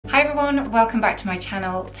Hi everyone, welcome back to my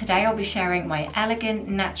channel. Today I'll be sharing my elegant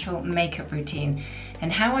natural makeup routine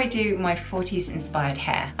and how I do my 40s inspired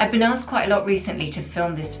hair. I've been asked quite a lot recently to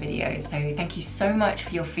film this video, so thank you so much for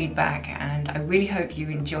your feedback and I really hope you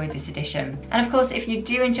enjoy this edition. And of course, if you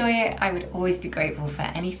do enjoy it, I would always be grateful for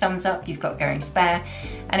any thumbs up you've got going spare.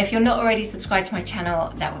 And if you're not already subscribed to my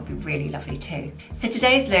channel, that would be really lovely too. So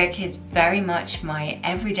today's look is very much my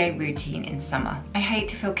everyday routine in summer. I hate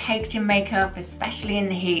to feel caked in makeup, especially in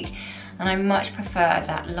the heat, and I much prefer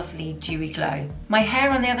that lovely dewy glow. My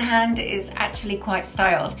hair, on the other hand, is actually quite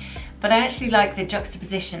styled, but I actually like the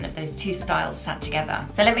juxtaposition of those two styles sat together.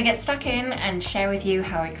 So let me get stuck in and share with you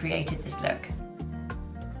how I created this look.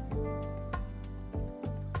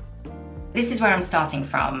 This is where I'm starting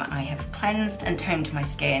from. I have cleansed and toned my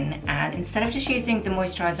skin, and instead of just using the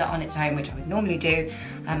moisturiser on its own, which I would normally do,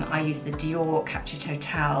 I use the Dior Capture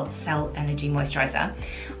Total Cell Energy Moisturiser.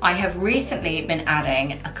 I have recently been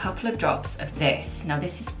adding a couple of drops of this. Now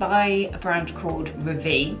this is by a brand called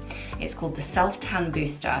Revi. It's called the Self Tan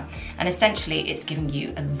Booster, and essentially it's giving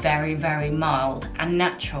you a very, very mild and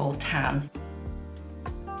natural tan.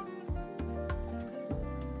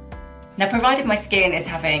 Now, provided my skin is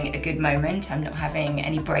having a good moment, I'm not having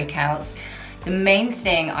any breakouts, the main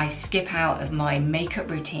thing I skip out of my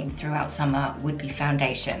makeup routine throughout summer would be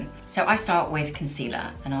foundation. So I start with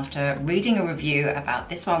concealer, and after reading a review about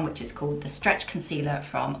this one, which is called the Stretch Concealer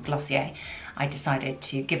from Glossier, I decided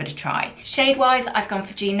to give it a try. Shade-wise, I've gone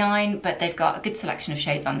for G9, but they've got a good selection of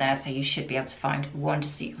shades on there, so you should be able to find one to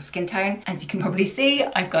suit your skin tone. As you can probably see,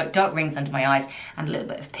 I've got dark rings under my eyes and a little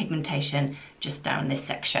bit of pigmentation just down this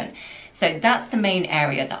section. So that's the main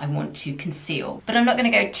area that I want to conceal. But I'm not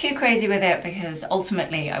gonna go too crazy with it because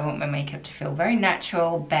ultimately I want my makeup to feel very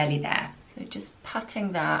natural, barely there. So just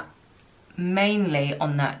patting that mainly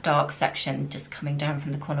on that dark section just coming down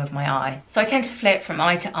from the corner of my eye. So I tend to flip from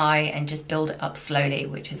eye to eye and just build it up slowly,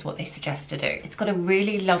 which is what they suggest to do. It's got a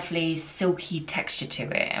really lovely silky texture to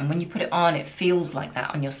it, and when you put it on, it feels like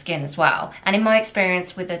that on your skin as well. And in my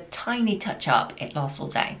experience, with a tiny touch up, it lasts all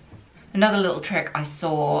day. Another little trick I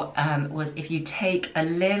saw was if you take a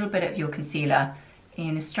little bit of your concealer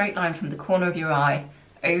in a straight line from the corner of your eye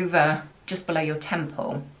over just below your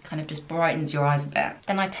temple, kind of just brightens your eyes a bit.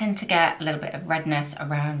 Then I tend to get a little bit of redness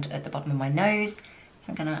around at the bottom of my nose. So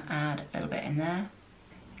I'm gonna add a little bit in there.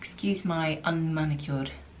 Excuse my unmanicured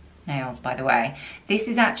nails, by the way. This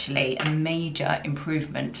is actually a major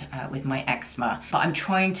improvement with my eczema, but I'm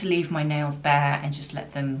trying to leave my nails bare and just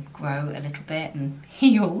let them grow a little bit and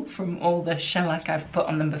heal from all the shellac I've put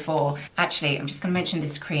on them before. Actually, I'm just gonna mention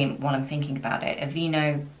this cream while I'm thinking about it.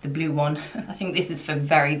 Aveeno, the blue one. I think this is for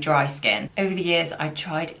very dry skin. Over the years, I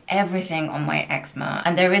tried everything on my eczema,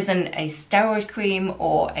 and there isn't a steroid cream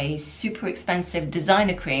or a super expensive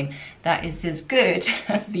designer cream that is as good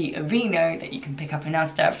as the Aveeno that you can pick up in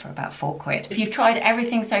Asda for about £4. If you've tried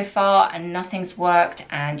everything so far and nothing's worked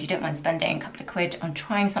and you don't mind spending a couple of quid on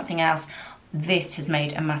trying something else, this has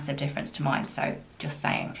made a massive difference to mine, so just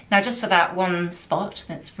saying. Now, just for that one spot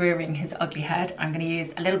that's rearing his ugly head, I'm gonna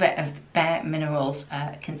use a little bit of Bare Minerals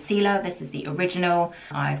concealer. This is the original.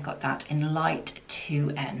 I've got that in light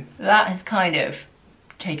 2N. That has kind of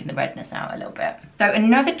taking the redness out a little bit. So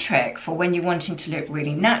another trick for when you're wanting to look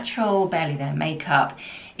really natural, barely there makeup,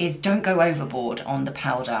 is don't go overboard on the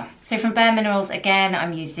powder. So from Bare Minerals, again,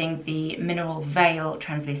 I'm using the Mineral Veil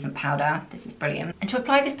Translucent Powder. This is brilliant. And to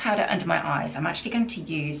apply this powder under my eyes, I'm actually going to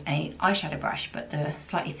use a eyeshadow brush, but the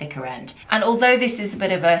slightly thicker end. And although this is a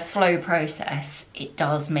bit of a slow process, it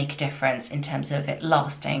does make a difference in terms of it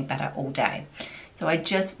lasting better all day. So I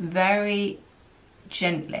just very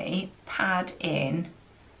gently pad in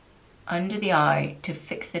under the eye to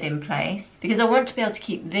fix it in place, because I want to be able to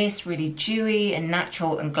keep this really dewy and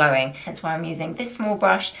natural and glowing. That's why I'm using this small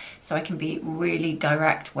brush, so I can be really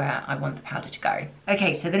direct where I want the powder to go.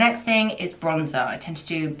 Okay, so the next thing is bronzer. I tend to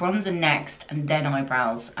do bronzer next and then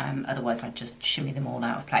eyebrows, otherwise I just shimmy them all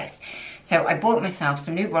out of place. So I bought myself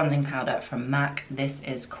some new bronzing powder from MAC. This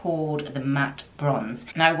is called the Matte Bronze.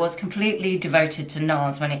 And I was completely devoted to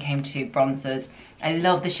NARS when it came to bronzers. I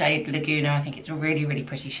love the shade Laguna. I think it's a really, really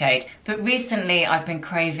pretty shade. But recently I've been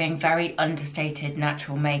craving very understated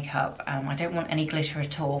natural makeup. I don't want any glitter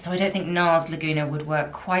at all. So I don't think NARS Laguna would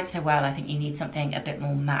work quite so well. I think you need something a bit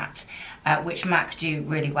more matte, which MAC do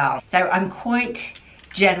really well. So I'm quite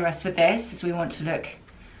generous with this as we want to look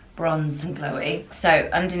bronzed and glowy. So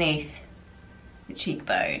underneath the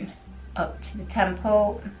cheekbone, up to the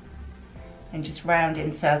temple, and just round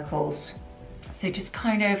in circles. So just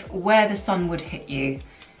kind of where the sun would hit you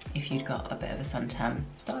if you'd got a bit of a suntan.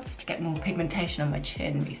 Started to get more pigmentation on my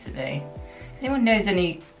chin recently. anyone knows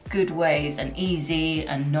any good ways and easy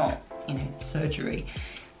and not, you know, surgery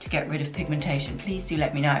to get rid of pigmentation, please do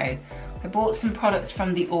let me know. I bought some products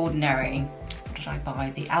from The Ordinary. What did I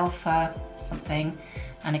buy? The Alpha something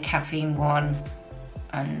and a caffeine one,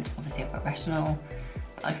 and obviously I've got retinol.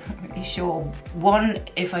 I'm not really sure. One,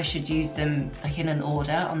 if I should use them like in an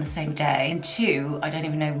order on the same day, and two, I don't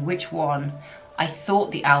even know which one. I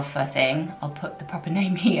thought the Alpha thing, I'll put the proper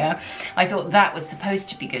name here, I thought that was supposed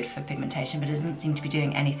to be good for pigmentation, but it doesn't seem to be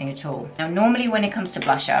doing anything at all. Now normally when it comes to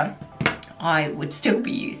blusher, I would still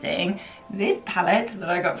be using this palette that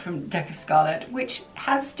I got from Deck of Scarlet, which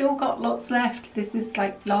has still got lots left. This is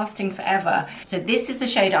like lasting forever. So this is the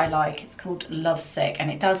shade I like. It's called Lovesick, and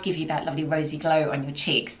it does give you that lovely rosy glow on your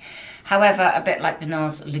cheeks. However, a bit like the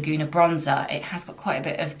NARS Laguna bronzer, it has got quite a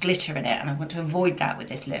bit of glitter in it, and I want to avoid that with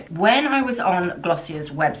this look. When I was on Glossier's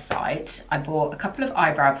website, I bought a couple of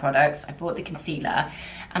eyebrow products. I bought the concealer,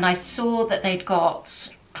 and I saw that they'd got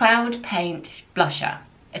Cloud Paint blusher.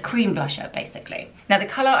 A cream blusher, basically. Now the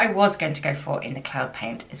colour I was going to go for in the Cloud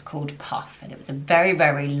Paint is called Puff, and it was a very,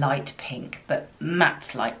 very light pink, but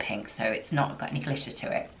matte light pink, so it's not got any glitter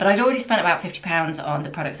to it. But I'd already spent about £50 on the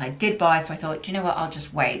products I did buy, so I thought, you know what, I'll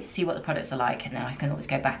just wait, see what the products are like, and then I can always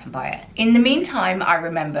go back and buy it. In the meantime, I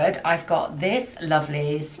remembered I've got this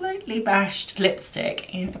lovely, slightly bashed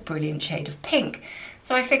lipstick in a brilliant shade of pink.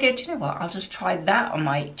 So I figured, you know what, I'll just try that on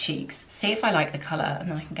my cheeks, see if I like the colour, and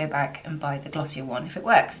then I can go back and buy the glossier one if it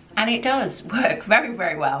works. And it does work very,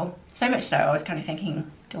 very well. So much so, I was kind of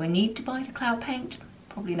thinking, do I need to buy the Cloud Paint?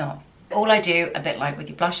 Probably not. All I do, a bit like with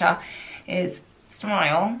your blusher, is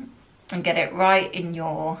smile and get it right in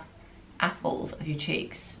your apples of your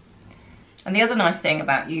cheeks. And the other nice thing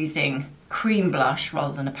about using cream blush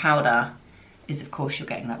rather than a powder is, of course, you're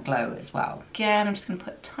getting that glow as well. Again, I'm just going to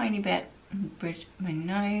put a tiny bit on the bridge of my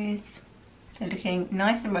nose. So looking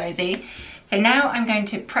nice and rosy. So now I'm going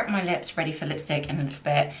to prep my lips ready for lipstick in a little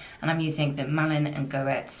bit, and I'm using the Malin &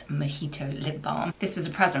 Goetz Mojito Lip Balm. This was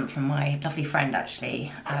a present from my lovely friend, actually.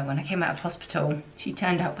 When I came out of hospital, she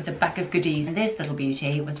turned up with a bag of goodies, and this little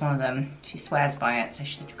beauty was one of them. She swears by it, so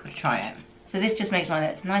she said you've got to try it. So this just makes my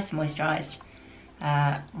lips nice and moisturised,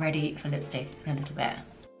 ready for lipstick in a little bit.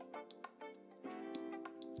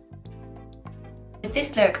 With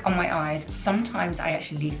this look on my eyes, sometimes I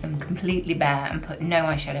actually leave them completely bare and put no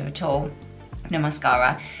eyeshadow at all, no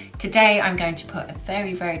mascara. Today I'm going to put a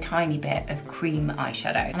very, very tiny bit of cream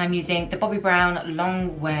eyeshadow, and I'm using the Bobbi Brown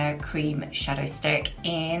Long Wear Cream Shadow Stick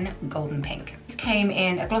in Golden Pink. This came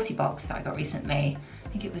in a glossy box that I got recently. I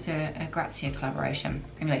think it was a Grazia collaboration.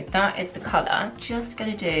 Anyway, that is the colour. Just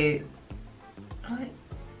gonna do like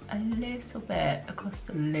a little bit across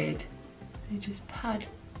the lid. So just pad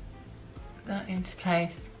that into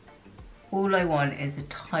place. All I want is a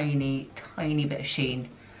tiny, tiny bit of sheen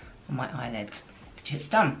on my eyelids, which is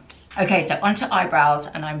done. Okay, so onto eyebrows,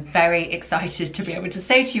 and I'm very excited to be able to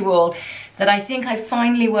say to you all that I think I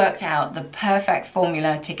finally worked out the perfect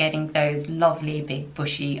formula to getting those lovely big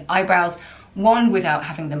bushy eyebrows. One, without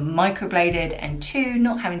having them microbladed, and two,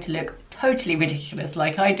 not having to look totally ridiculous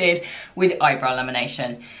like I did with eyebrow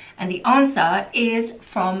lamination. And the answer is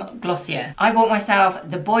from Glossier. I bought myself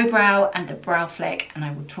the Boy Brow and the Brow Flick, and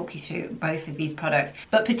I will talk you through both of these products.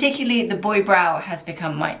 But particularly the Boy Brow has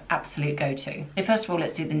become my absolute go-to. So first of all,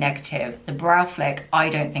 let's do the negative. The Brow Flick, I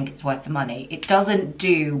don't think it's worth the money. It doesn't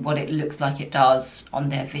do what it looks like it does on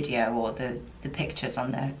their video or the pictures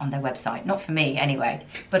on their website. Not for me anyway.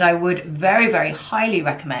 But I would very, very highly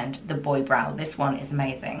recommend the Boy Brow. This one is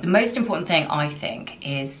amazing. The most important thing, I think,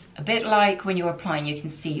 is a bit like when you're applying your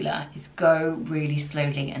concealer, is go really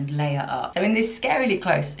slowly and layer up. So in this scarily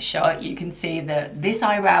close shot, you can see that this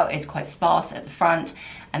eyebrow is quite sparse at the front,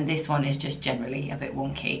 and this one is just generally a bit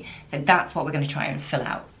wonky. So that's what we're going to try and fill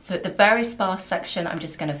out. So at the very sparse section, I'm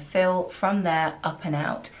just going to fill from there up and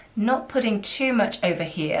out, not putting too much over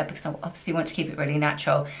here because I obviously want to keep it really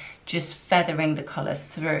natural, just feathering the colour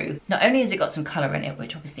through. Not only has it got some colour in it,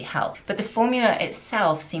 which obviously helps, but the formula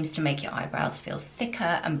itself seems to make your eyebrows feel thicker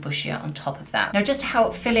and bushier on top of that. Now, just to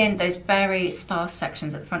help fill in those very sparse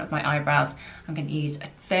sections at the front of my eyebrows, I'm going to use a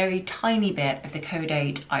very tiny bit of the Code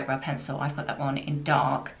 8 eyebrow pencil. I've got that one in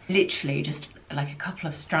dark, literally just like a couple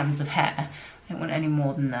of strands of hair. I don't want any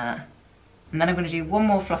more than that. And then I'm going to do one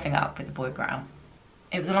more fluffing up with the Boy Brow.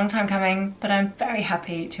 It was a long time coming, but I'm very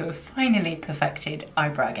happy to have finally perfected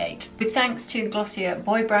eyebrow gate. With thanks to Glossier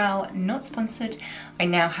Boy Brow, not sponsored, I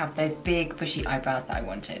now have those big bushy eyebrows that I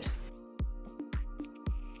wanted.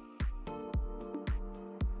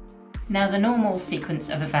 Now the normal sequence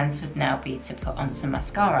of events would now be to put on some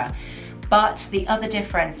mascara, But the other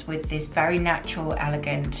difference with this very natural,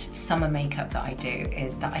 elegant summer makeup that I do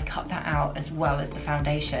is that I cut that out as well as the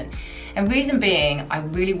foundation. And reason being, I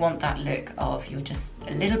really want that look of you're just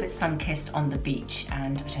a little bit sun-kissed on the beach.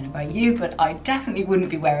 And I don't know about you, but I definitely wouldn't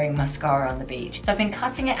be wearing mascara on the beach. So I've been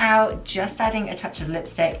cutting it out, just adding a touch of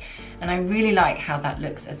lipstick, and I really like how that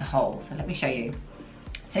looks as a whole. So let me show you.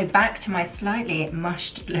 So back to my slightly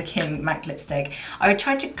mushed looking MAC lipstick. I would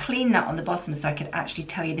try to clean that on the bottom so I could actually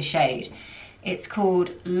tell you the shade. It's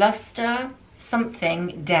called Luster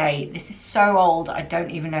Something Day. This is so old, I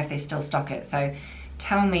don't even know if they still stock it. So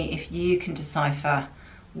tell me if you can decipher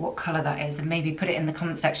what colour that is, and maybe put it in the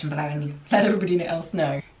comment section below and let everybody else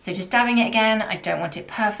know. So just dabbing it again. I don't want it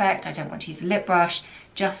perfect, I don't want to use a lip brush,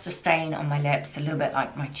 just a stain on my lips, a little bit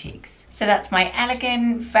like my cheeks. So that's my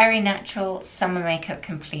elegant, very natural summer makeup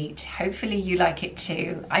complete. Hopefully you like it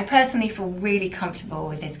too. I personally feel really comfortable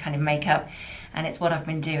with this kind of makeup, and it's what I've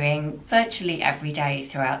been doing virtually every day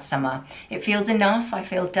throughout summer. It feels enough, I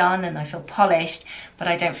feel done and I feel polished, but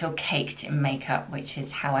I don't feel caked in makeup, which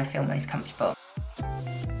is how I feel most comfortable.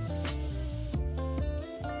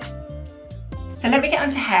 So let me get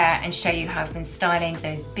onto hair and show you how I've been styling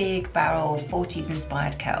those big barrel 40s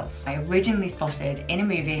inspired curls. I originally spotted in a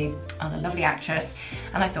movie on a lovely actress,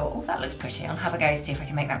 and I thought, oh, that looks pretty. I'll have a go, see if I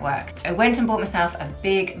can make that work. I went and bought myself a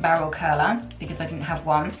big barrel curler because I didn't have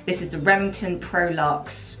one. This is the Remington Pro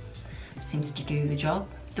Lux. Seems to do the job.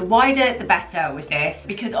 The wider the better with this,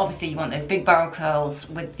 because obviously you want those big barrel curls.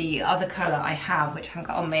 With the other curler I have, which I haven't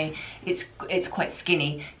got on me, it's quite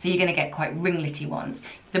skinny, so you're gonna get quite ringlety ones.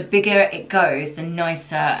 The bigger it goes, the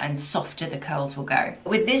nicer and softer the curls will go.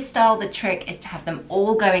 With this style, the trick is to have them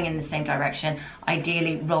all going in the same direction,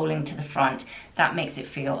 ideally rolling to the front. That makes it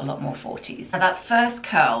feel a lot more 40s. Now that first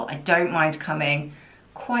curl, I don't mind coming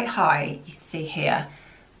quite high, you can see here,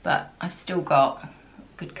 but I've still got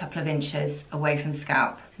good couple of inches away from the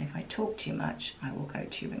scalp. And if I talk too much, I will go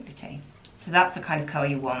too ringlety. So that's the kind of curl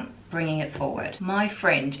you want, bringing it forward. My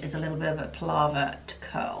fringe is a little bit of a palaver to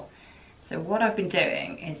curl. So what I've been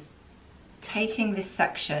doing is taking this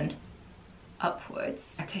section upwards,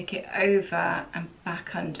 I take it over and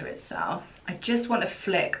back under itself. I just want a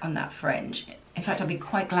flick on that fringe. In fact, I'll be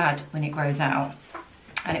quite glad when it grows out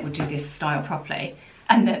and it will do this style properly.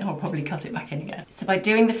 And then I'll probably cut it back in again. So by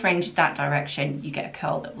doing the fringe that direction, you get a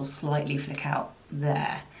curl that will slightly flick out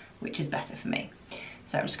there, which is better for me.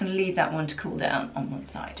 So I'm just gonna leave that one to cool down on one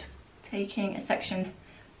side. Taking a section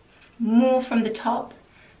more from the top,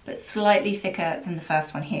 but slightly thicker than the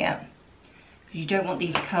first one here. You don't want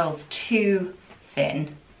these curls too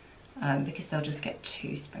thin, because they'll just get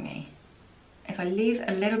too springy. If I leave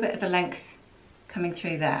a little bit of the length coming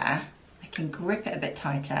through there, I can grip it a bit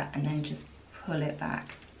tighter and then just pull it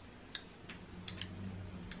back.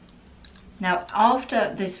 Now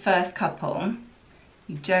after this first couple,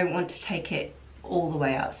 you don't want to take it all the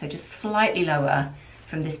way up, so just slightly lower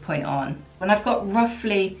from this point on. When I've got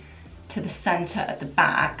roughly to the center at the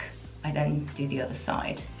back, I then do the other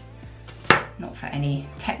side. Not for any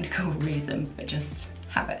technical reason, but just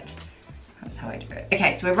habit. That's how I do it.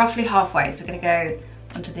 Okay, so we're roughly halfway, so we're gonna go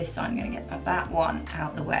onto this side. I'm gonna get that one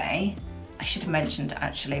out the way. I should have mentioned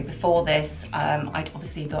actually before this, I'd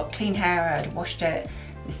obviously got clean hair. I'd washed it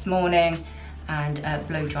this morning and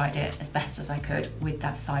blow dried it as best as I could with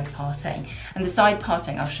that side parting. And the side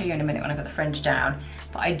parting, I'll show you in a minute when I've got the fringe down,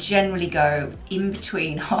 but I generally go in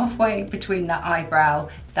between, halfway between that eyebrow.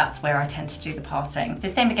 That's where I tend to do the parting. So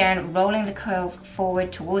same again, rolling the curls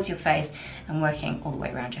forward towards your face and working all the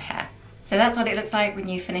way around your hair. So that's what it looks like when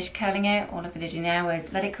you finish curling it. All I'm gonna do now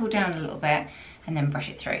is let it cool down a little bit and then brush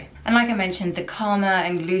it through. And like I mentioned, the calmer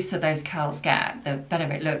and looser those curls get, the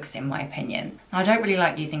better it looks in my opinion. Now, I don't really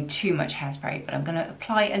like using too much hairspray, but I'm gonna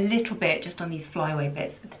apply a little bit just on these flyaway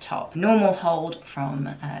bits at the top. Normal hold from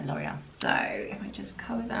L'Oreal. So if I just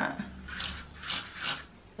cover that,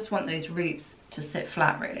 just want those roots to sit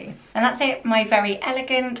flat really. And that's it, my very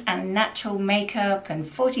elegant and natural makeup and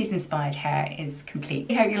 40s inspired hair is complete.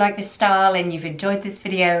 I hope you like this style and you've enjoyed this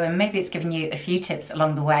video and maybe it's given you a few tips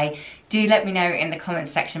along the way. Do let me know in the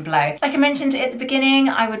comments section below. Like I mentioned at the beginning,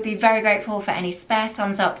 I would be very grateful for any spare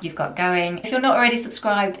thumbs up you've got going. If you're not already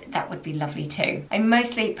subscribed, that would be lovely too. I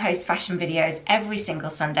mostly post fashion videos every single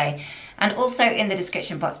Sunday, and also in the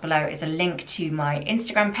description box below is a link to my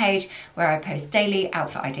Instagram page where I post daily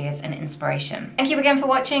outfit ideas and inspiration. Thank you again for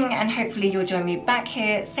watching, and hopefully you'll join me back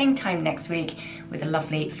here same time next week with a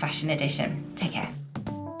lovely fashion edition. Take care.